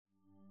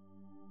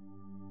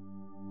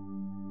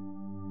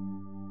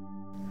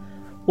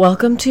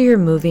Welcome to your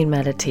moving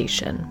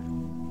meditation.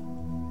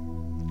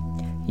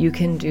 You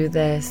can do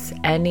this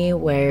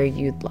anywhere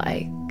you'd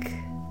like.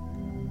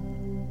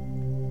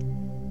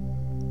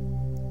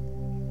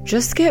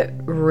 Just get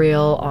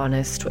real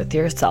honest with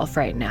yourself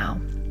right now.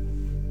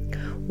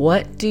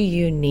 What do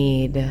you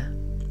need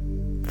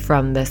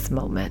from this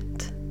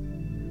moment?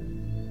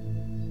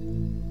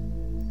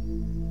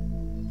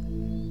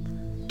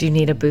 Do you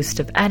need a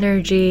boost of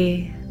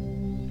energy?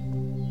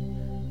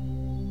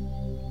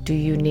 Do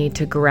you need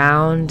to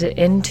ground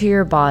into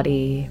your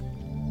body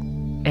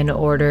in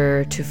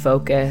order to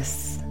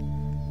focus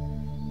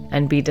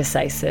and be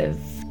decisive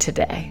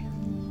today?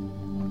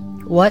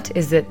 What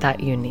is it that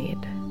you need?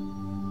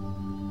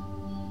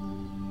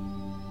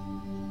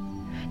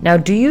 Now,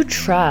 do you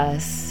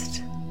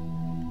trust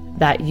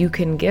that you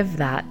can give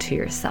that to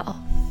yourself?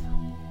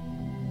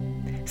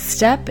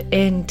 Step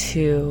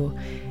into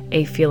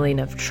a feeling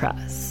of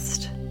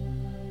trust,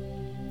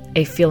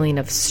 a feeling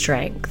of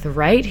strength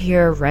right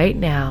here, right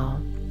now.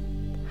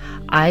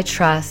 I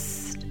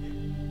trust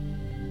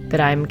that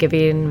I'm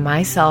giving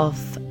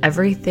myself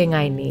everything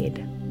I need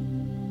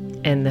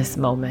in this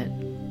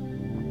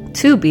moment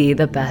to be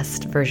the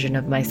best version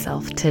of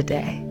myself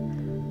today.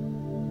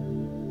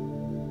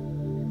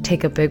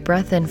 Take a big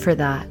breath in for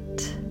that.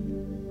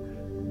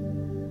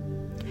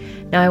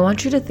 Now I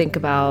want you to think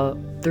about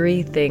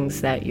 3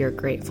 things that you're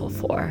grateful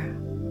for.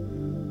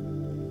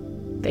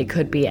 They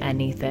could be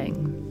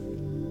anything.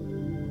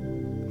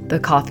 The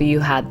coffee you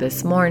had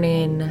this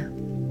morning,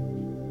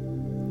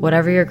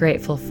 whatever you're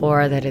grateful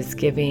for that is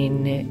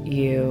giving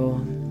you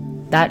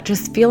that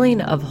just feeling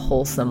of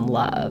wholesome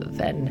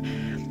love and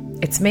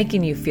it's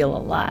making you feel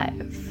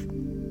alive.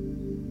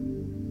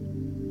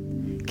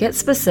 Get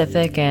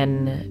specific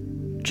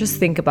and just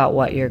think about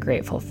what you're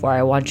grateful for.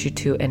 I want you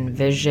to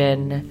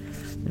envision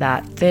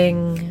that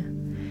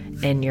thing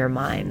in your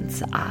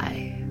mind's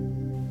eye.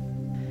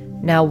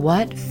 Now,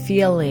 what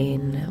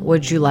feeling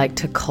would you like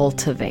to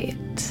cultivate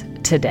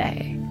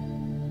today?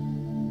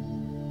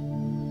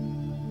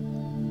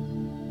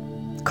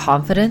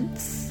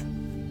 Confidence?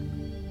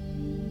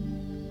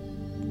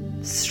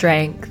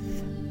 Strength?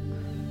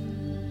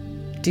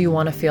 Do you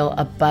want to feel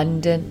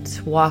abundant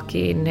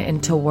walking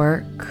into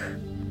work?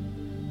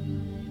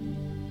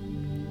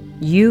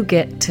 You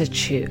get to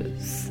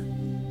choose.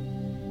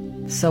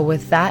 So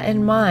with that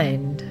in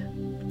mind,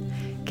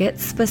 get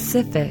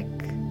specific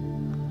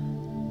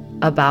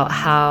about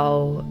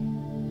how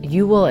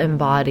you will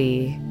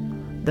embody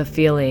the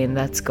feeling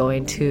that's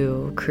going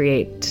to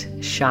create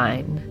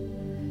shine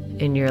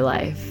in your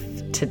life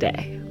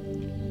today.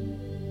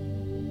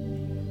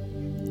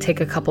 Take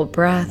a couple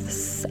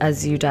breaths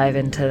as you dive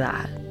into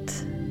that.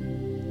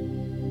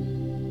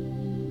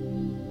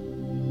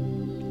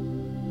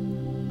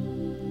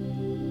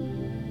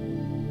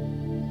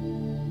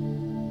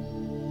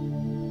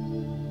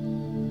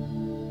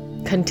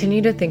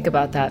 Continue to think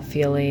about that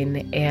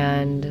feeling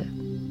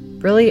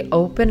and really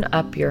open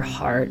up your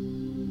heart.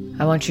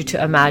 I want you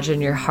to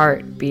imagine your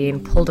heart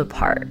being pulled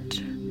apart.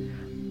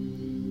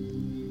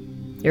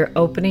 You're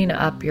opening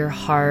up your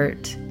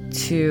heart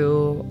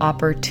to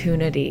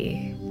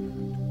opportunity.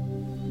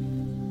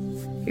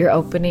 You're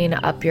opening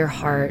up your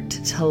heart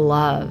to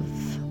love.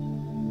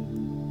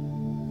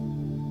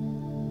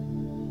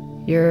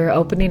 You're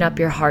opening up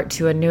your heart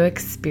to a new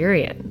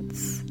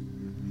experience.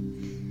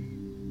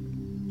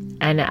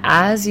 And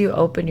as you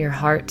open your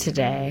heart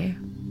today,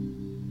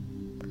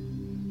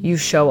 you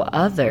show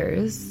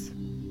others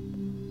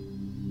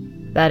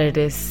that it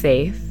is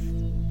safe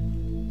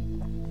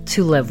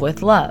to live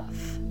with love.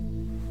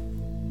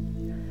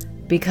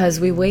 Because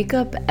we wake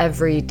up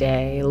every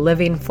day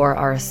living for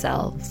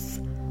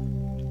ourselves.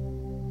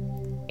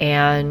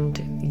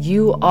 And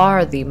you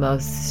are the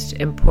most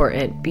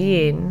important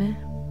being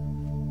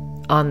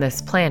on this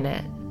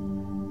planet.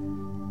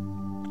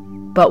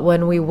 But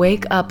when we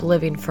wake up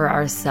living for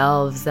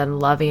ourselves and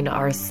loving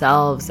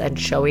ourselves and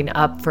showing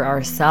up for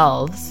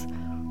ourselves,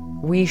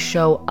 we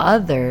show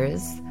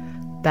others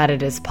that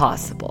it is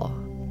possible.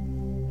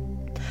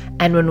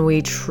 And when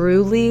we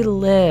truly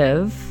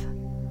live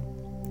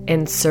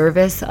in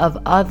service of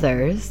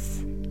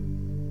others,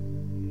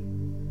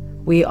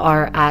 we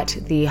are at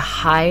the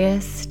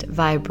highest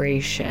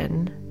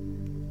vibration.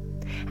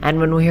 And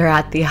when we are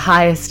at the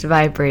highest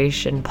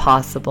vibration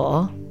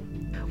possible,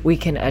 we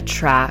can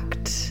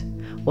attract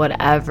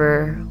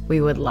whatever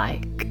we would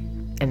like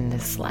in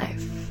this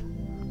life.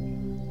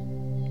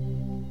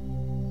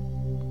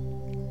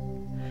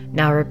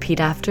 Now repeat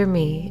after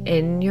me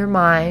in your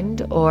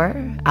mind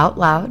or out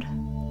loud.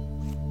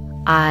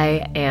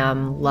 I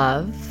am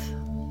love.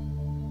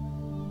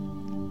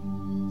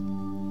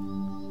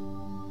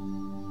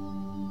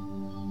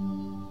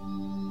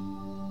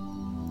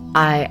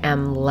 I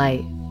am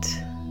light.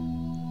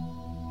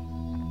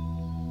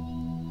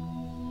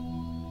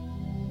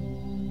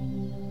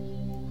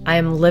 I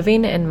am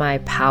living in my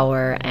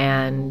power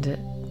and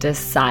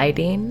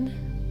deciding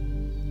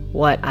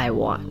what I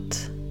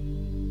want.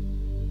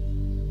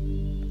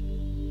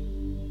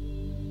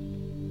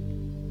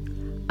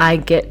 I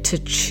get to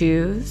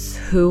choose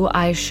who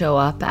I show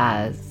up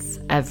as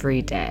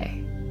every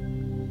day.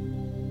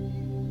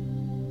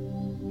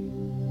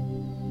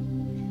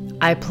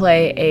 I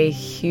play a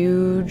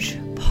huge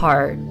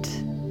part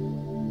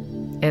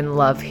in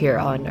love here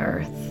on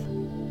earth.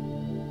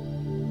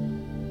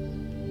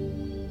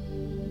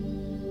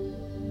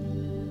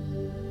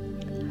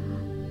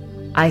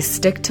 I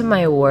stick to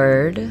my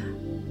word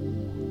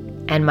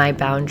and my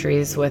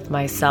boundaries with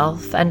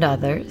myself and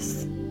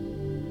others.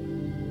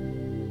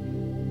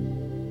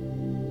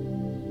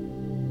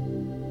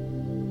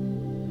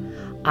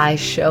 I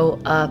show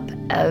up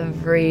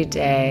every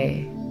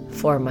day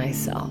for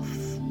myself.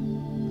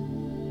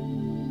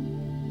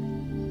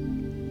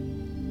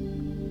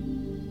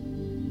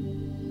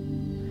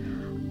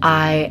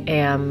 I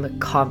am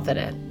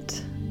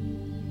confident.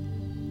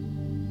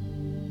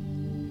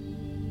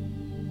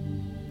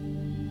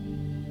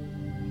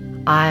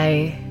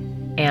 I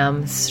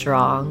am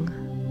strong.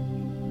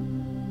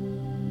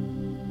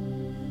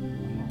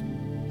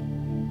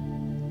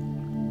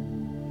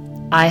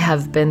 I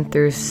have been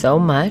through so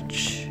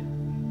much,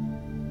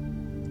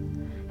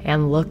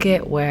 and look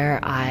at where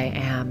I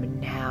am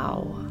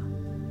now.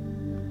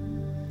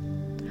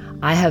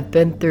 I have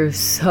been through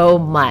so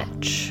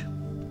much,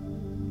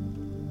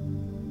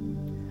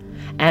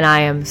 and I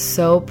am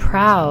so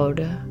proud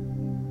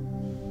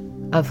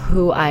of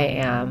who I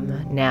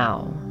am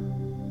now.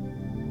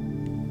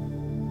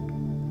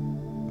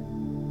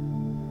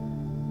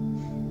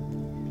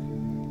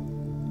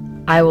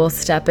 I will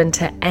step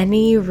into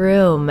any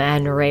room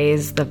and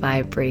raise the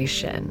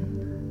vibration.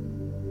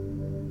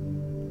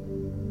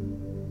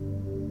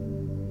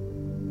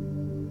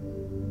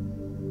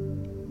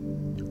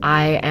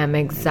 I am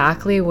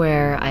exactly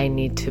where I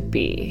need to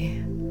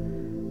be.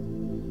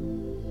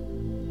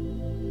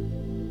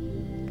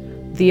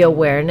 The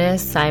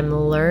awareness I'm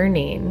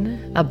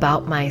learning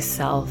about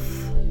myself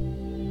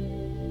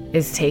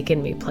is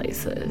taking me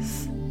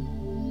places.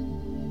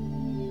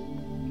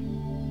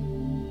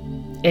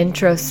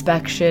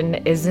 Introspection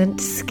isn't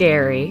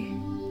scary.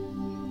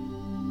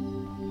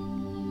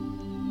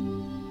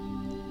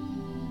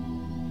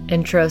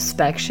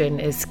 Introspection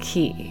is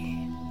key.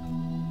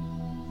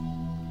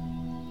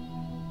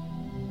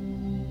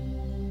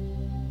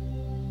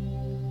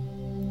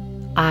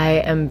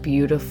 I am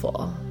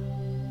beautiful.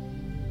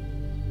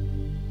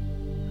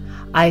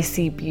 I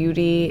see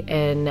beauty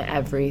in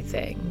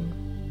everything.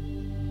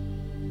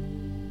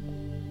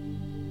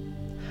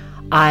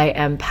 I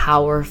am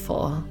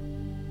powerful.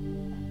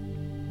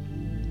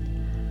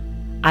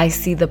 I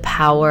see the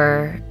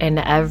power in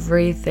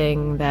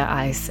everything that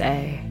I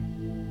say.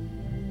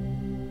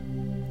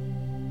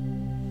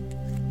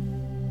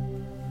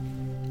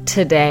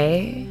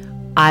 Today,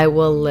 I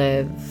will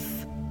live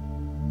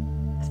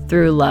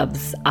through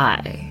love's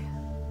eye.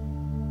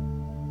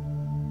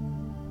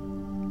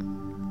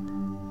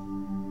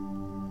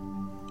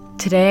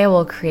 Today, I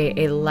will create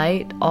a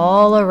light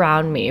all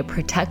around me,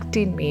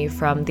 protecting me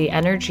from the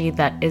energy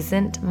that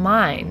isn't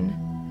mine,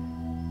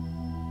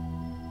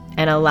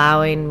 and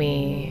allowing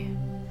me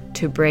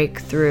to break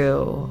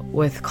through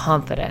with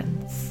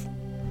confidence.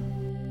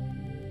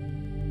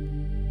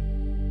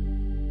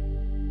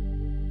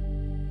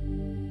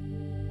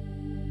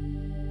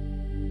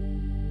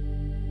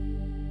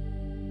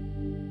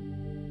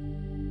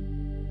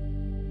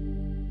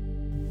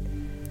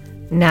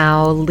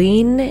 Now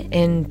lean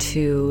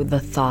into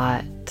the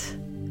thought,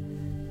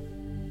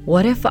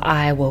 what if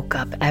I woke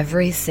up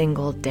every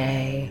single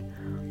day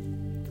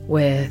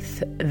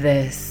with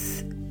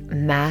this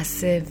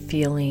massive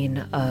feeling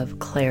of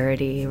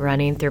clarity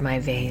running through my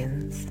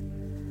veins?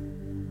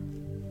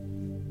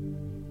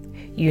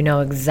 You know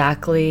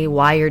exactly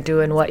why you're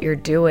doing what you're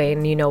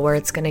doing. You know where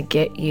it's going to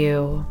get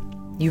you.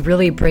 You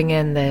really bring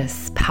in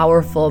this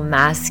powerful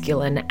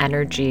masculine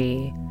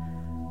energy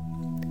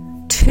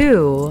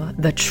to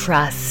the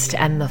trust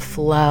and the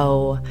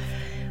flow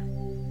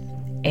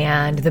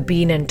and the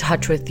being in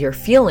touch with your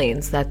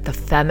feelings that the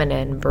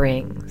feminine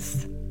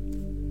brings.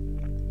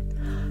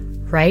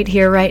 Right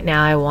here, right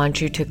now, I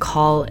want you to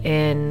call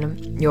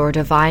in your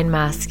divine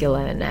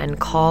masculine and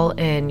call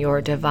in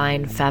your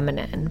divine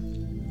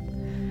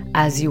feminine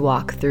as you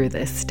walk through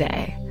this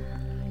day.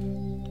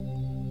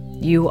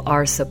 You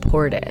are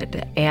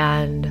supported,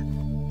 and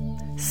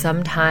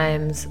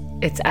sometimes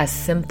it's as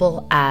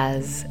simple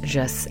as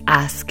just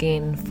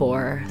asking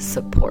for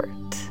support.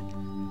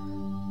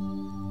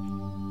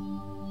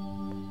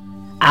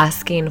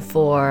 Asking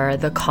for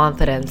the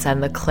confidence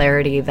and the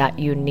clarity that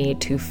you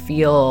need to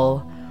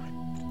feel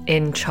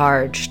in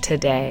charge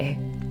today,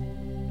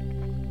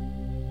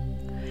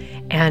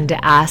 and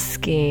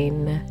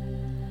asking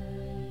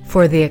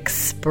for the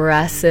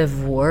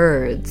expressive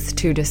words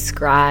to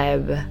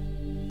describe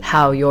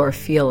how you're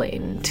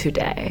feeling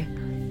today.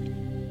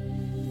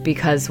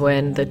 Because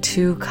when the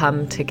two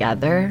come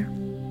together,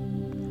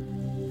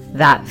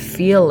 that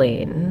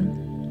feeling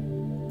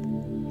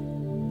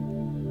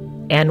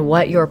and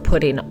what you're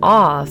putting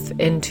off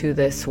into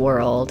this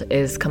world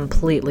is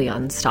completely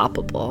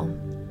unstoppable.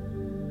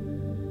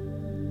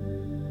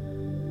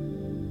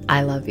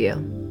 I love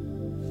you.